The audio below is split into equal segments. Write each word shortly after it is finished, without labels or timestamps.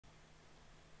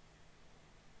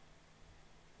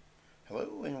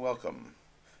welcome.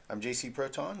 I'm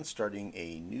JC-Proton, starting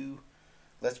a new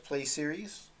Let's Play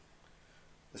series.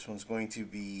 This one's going to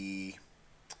be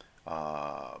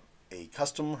a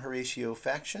custom Horatio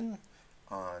faction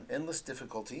on endless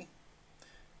difficulty.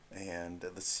 And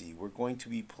let's see, we're going to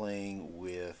be playing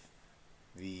with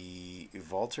the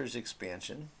Valters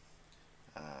expansion.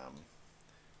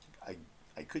 I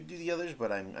could do the others,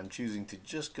 but I'm choosing to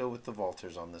just go with the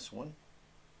Valters on this one.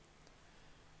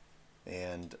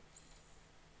 And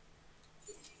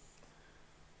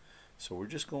so we're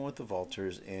just going with the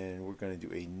Valters, and we're going to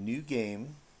do a new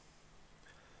game.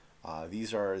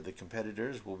 These are the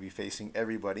competitors. We'll be facing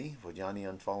everybody: Vojani,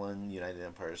 Unfallen, United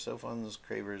Empire, Sophons,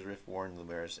 Cravers, Riftborn,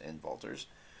 Lumeris, and Valters,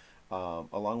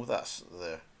 along with us,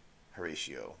 the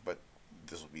Horatio. But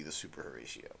this will be the Super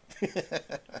Horatio.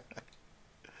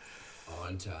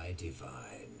 Aren't I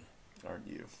divine? Aren't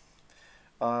you?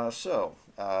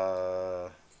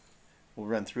 We'll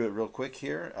run through it real quick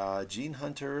here. Gene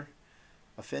Hunter,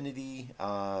 Affinity,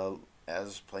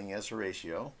 playing as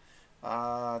Horatio.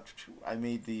 I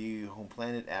made the home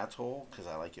planet Atoll because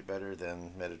I like it better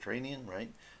than Mediterranean, right?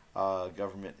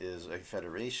 Government is a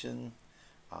federation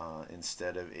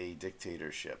instead of a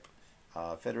dictatorship.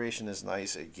 Federation is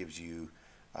nice. It gives you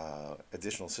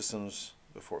additional systems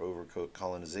before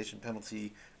over-colonization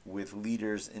penalty with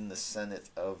leaders in the Senate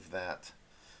of that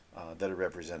that are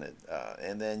represented.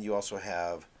 And then you also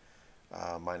have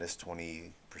minus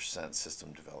 20%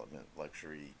 system development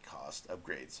luxury cost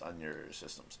upgrades on your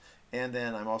systems. And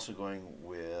then I'm also going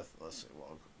with, let's see,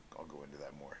 well, I'll go into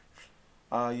that more.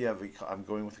 I'm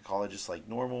going with ecologists like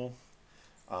normal,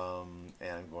 and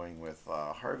I'm going with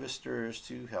harvesters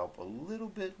to help a little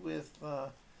bit with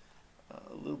a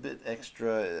little bit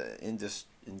extra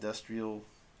industrial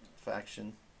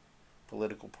faction,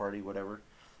 political party, whatever.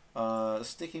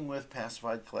 Sticking with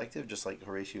pacified collective, just like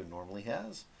Horatio normally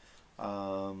has.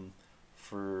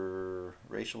 For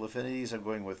racial affinities, I'm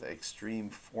going with Extreme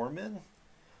Foremen.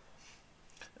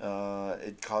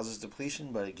 It causes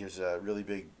depletion, but it gives a really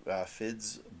big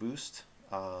FIDS boost.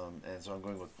 And so I'm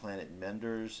going with Planet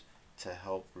Menders to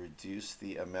help reduce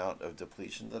the amount of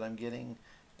depletion that I'm getting.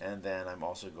 And then I'm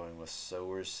also going with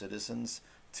Sowers citizens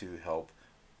to help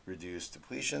reduce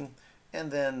depletion. And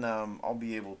then I'll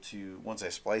be able to, once I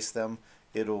splice them,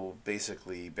 it'll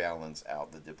basically balance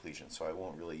out the depletion. So I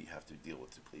won't really have to deal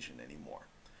with depletion anymore.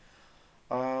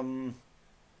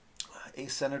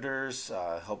 Senators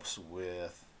helps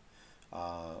with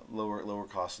lower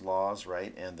cost laws,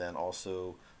 right? And then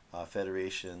also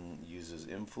Federation uses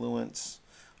influence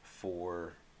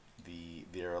for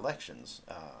their elections,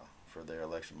 for their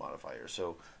election modifier.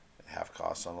 So half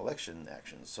costs on election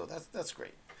actions. So that's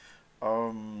great.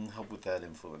 Help with that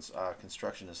influence.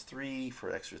 Construction is 3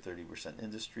 for extra 30%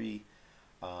 industry.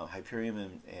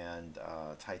 Hyperium and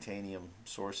titanium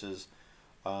sources.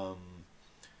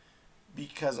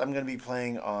 Because I'm going to be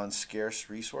playing on scarce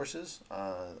resources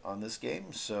on this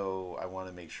game, so I want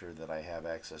to make sure that I have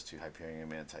access to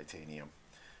Hyperium and titanium.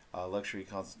 Luxury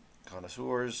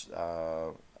connoisseurs,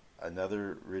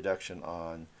 another reduction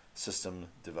on system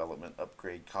development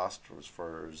upgrade cost as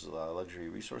far as luxury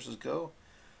resources go.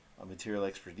 Material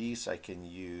expertise, I can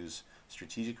use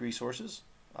strategic resources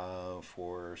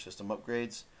for system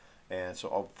upgrades, and so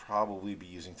I'll probably be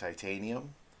using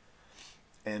titanium.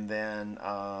 And then,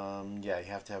 you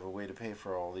have to have a way to pay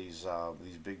for all these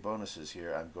big bonuses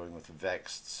here. I'm going with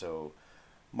Vexed, so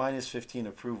minus 15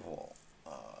 approval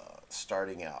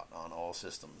starting out on all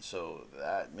systems. So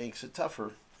that makes it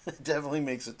tougher. It definitely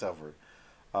makes it tougher.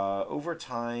 Over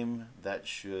time, that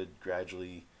should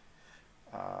gradually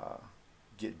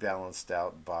get balanced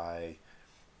out by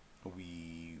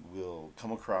we will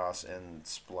come across and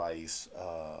splice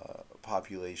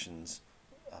populations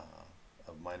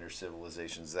of minor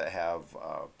civilizations that have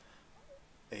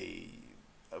a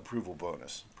approval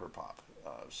bonus per pop.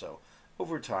 So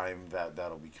over time,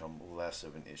 that'll become less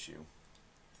of an issue.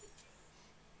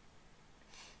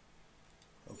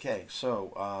 Okay,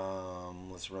 so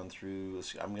let's run through.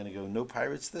 I'm going to go no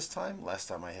pirates this time. Last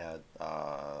time I had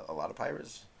a lot of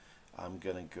pirates. I'm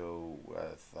going to go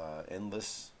with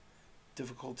endless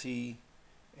difficulty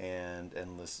and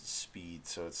endless speed,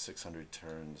 so it's 600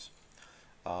 turns.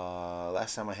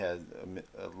 Last time I had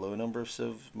a low number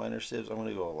of minor civs. I'm going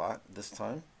to go a lot this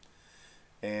time.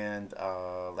 And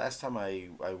last time I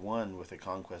won with a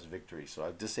conquest victory, so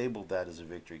I've disabled that as a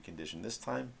victory condition this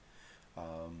time.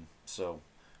 So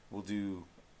we'll do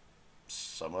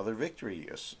some other victory,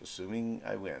 assuming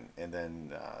I win, and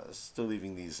then still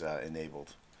leaving these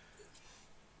enabled.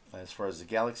 As far as the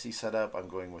galaxy setup, I'm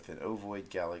going with an ovoid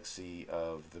galaxy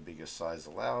of the biggest size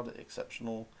allowed,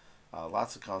 exceptional,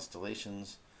 lots of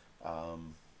constellations,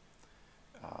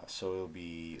 So it'll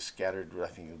be scattered. I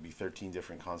think it'll be 13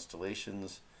 different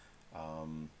constellations,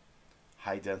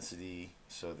 high density,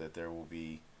 so that there will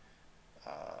be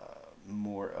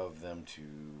more of them to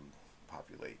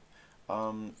populate.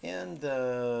 And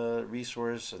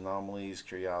resource anomalies,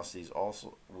 curiosities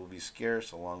also will be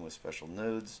scarce, along with special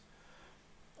nodes.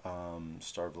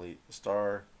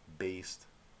 Star-based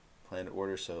planet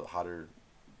order, so hotter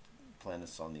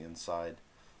planets on the inside.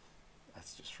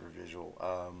 That's just for visual.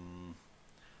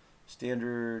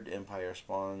 Standard Empire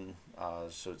spawn,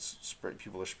 so it's spread.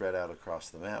 People are spread out across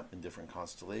the map in different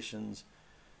constellations.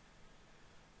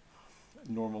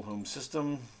 Normal home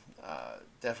system,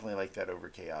 definitely like that over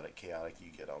chaotic. Chaotic,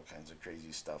 you get all kinds of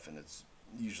crazy stuff, and it's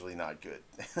usually not good.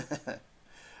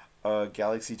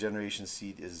 Galaxy generation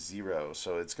seed is 0,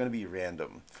 so it's going to be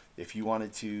random. If you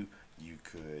wanted to, you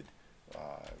could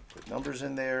put numbers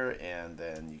in there, and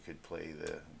then you could play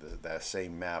that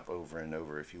same map over and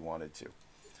over if you wanted to.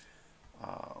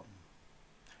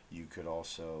 You could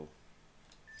also,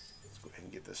 let's go ahead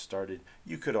and get this started.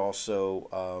 You could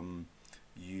also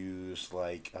use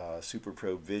like Super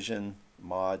Probe Vision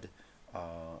mod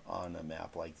on a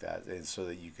map like that, and so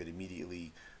that you could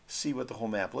immediately see what the whole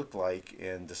map looked like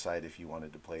and decide if you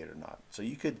wanted to play it or not. So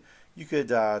you could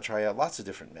try out lots of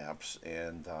different maps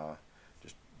and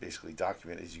just basically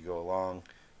document as you go along,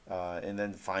 and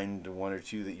then find one or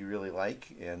two that you really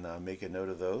like and make a note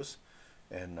of those,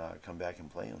 and come back and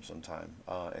play them sometime.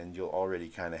 And you'll already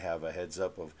kind of have a heads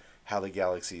up of how the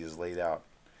galaxy is laid out.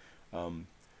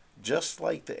 Just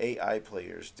like the AI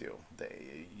players do.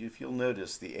 If you'll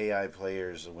notice, the AI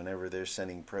players, whenever they're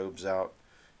sending probes out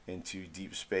into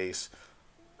deep space,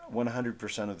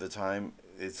 100% of the time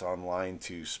it's online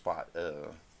to spot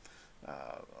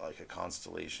like a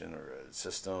constellation or a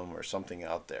system or something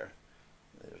out there.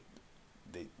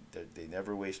 They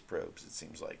never waste probes, it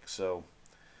seems like. So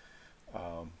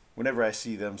whenever I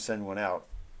see them send one out,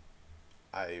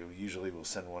 I usually will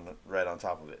send one right on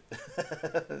top of it.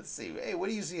 Let's see, hey, what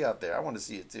do you see out there? I want to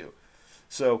see it too.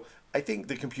 So I think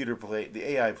the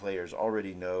AI players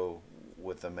already know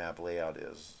what the map layout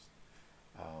is.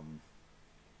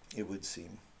 It would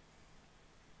seem.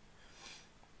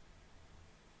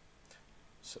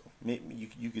 So maybe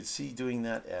you could see doing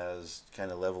that as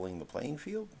kind of leveling the playing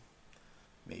field.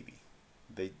 Maybe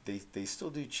they still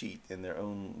do cheat in their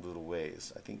own little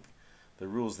ways. I think the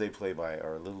rules they play by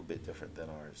are a little bit different than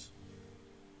ours.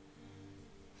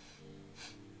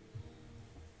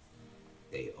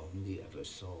 They only ever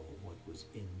saw what was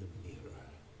in the mirror.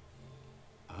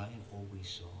 I always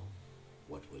saw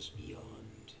what was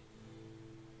beyond.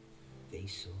 They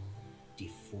saw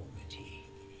deformity.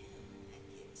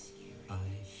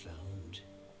 I found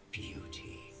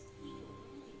beauty.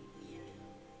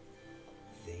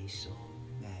 They saw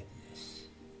madness.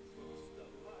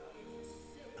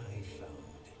 I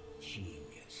found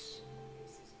genius.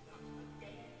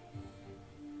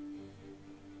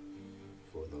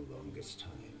 For the longest time,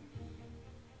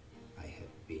 I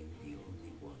have been the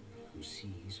only one who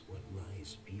sees what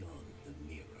lies beyond the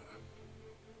mirror.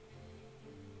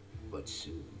 But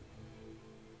soon,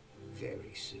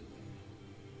 very soon,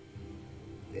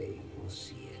 they will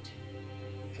see it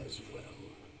as well.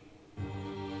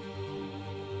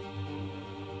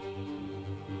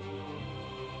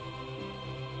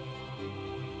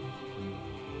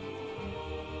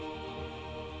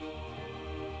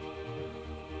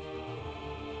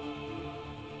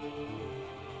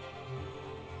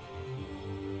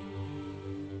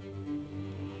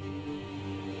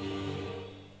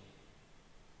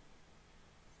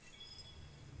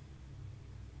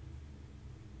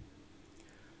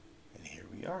 And here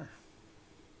we are.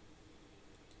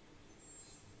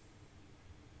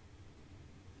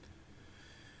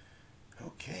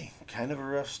 Okay, kind of a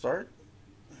rough start.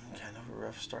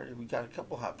 We got a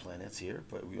couple hot planets here,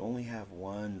 but we only have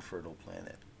one fertile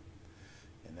planet,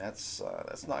 and that's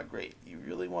not great. You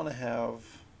really want to have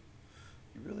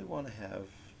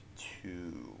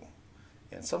two,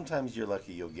 and sometimes you're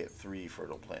lucky you'll get 3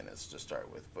 fertile planets to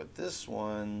start with. But this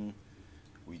one,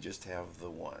 we just have the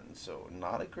one, so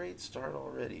not a great start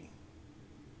already.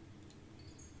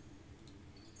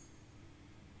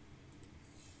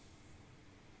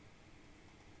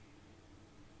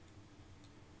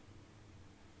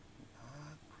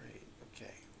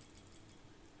 Okay.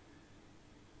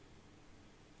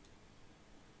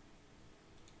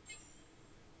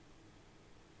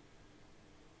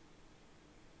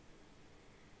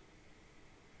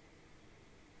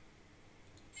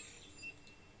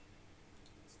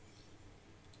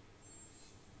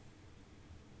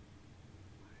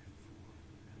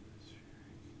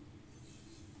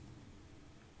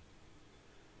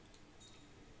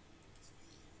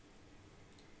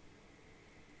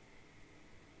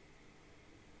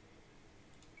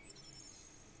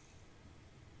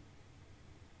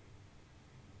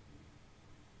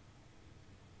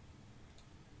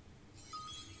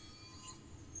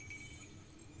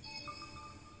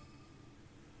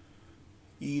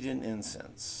 Eden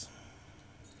incense.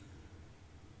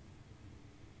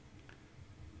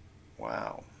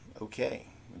 Wow. Okay.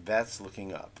 That's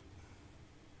looking up.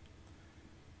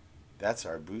 That's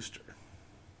our booster.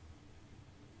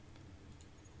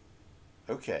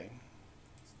 Okay.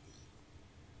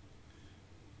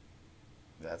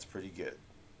 That's pretty good.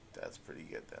 That's pretty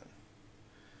good then.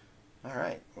 All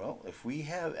right. Well, if we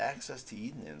have access to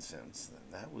Eden incense,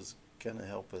 then that was going to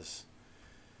help us.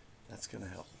 That's going to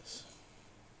help us.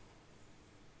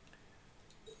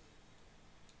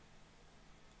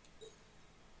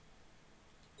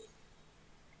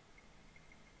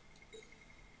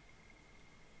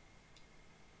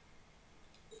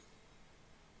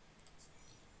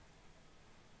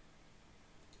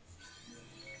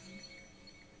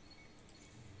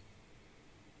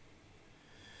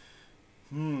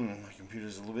 My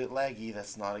computer's a little bit laggy.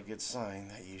 That's not a good sign.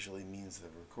 That usually means the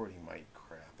recording might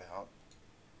crap out.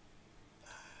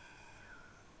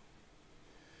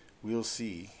 We'll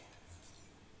see.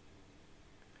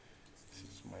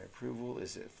 My approval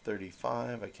is at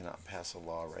 35. I cannot pass a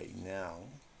law right now.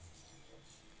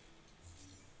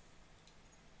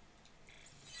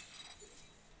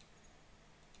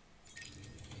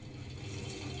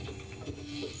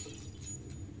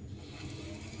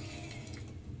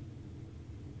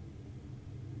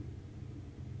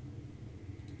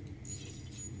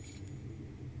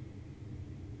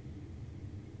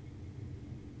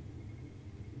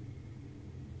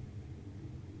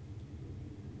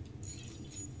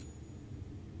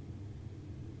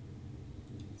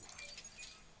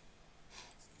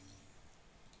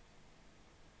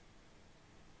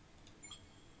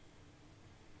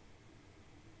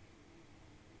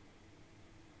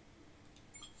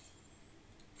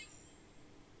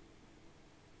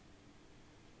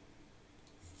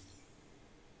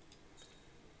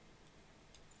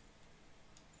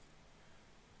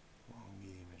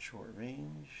 Short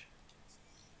range.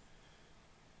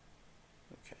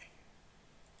 Okay.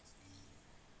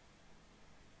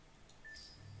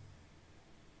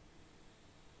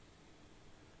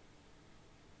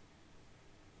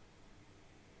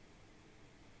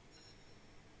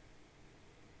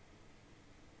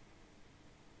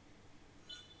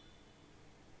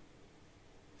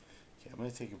 Okay, I'm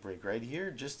going to take a break right here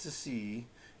just to see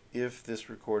if this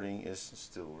recording is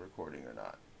still recording or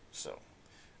not. So,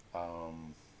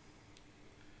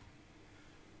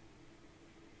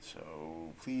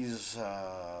 please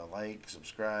like,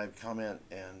 subscribe, comment,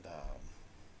 and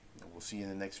we'll see you in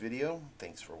the next video.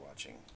 Thanks for watching.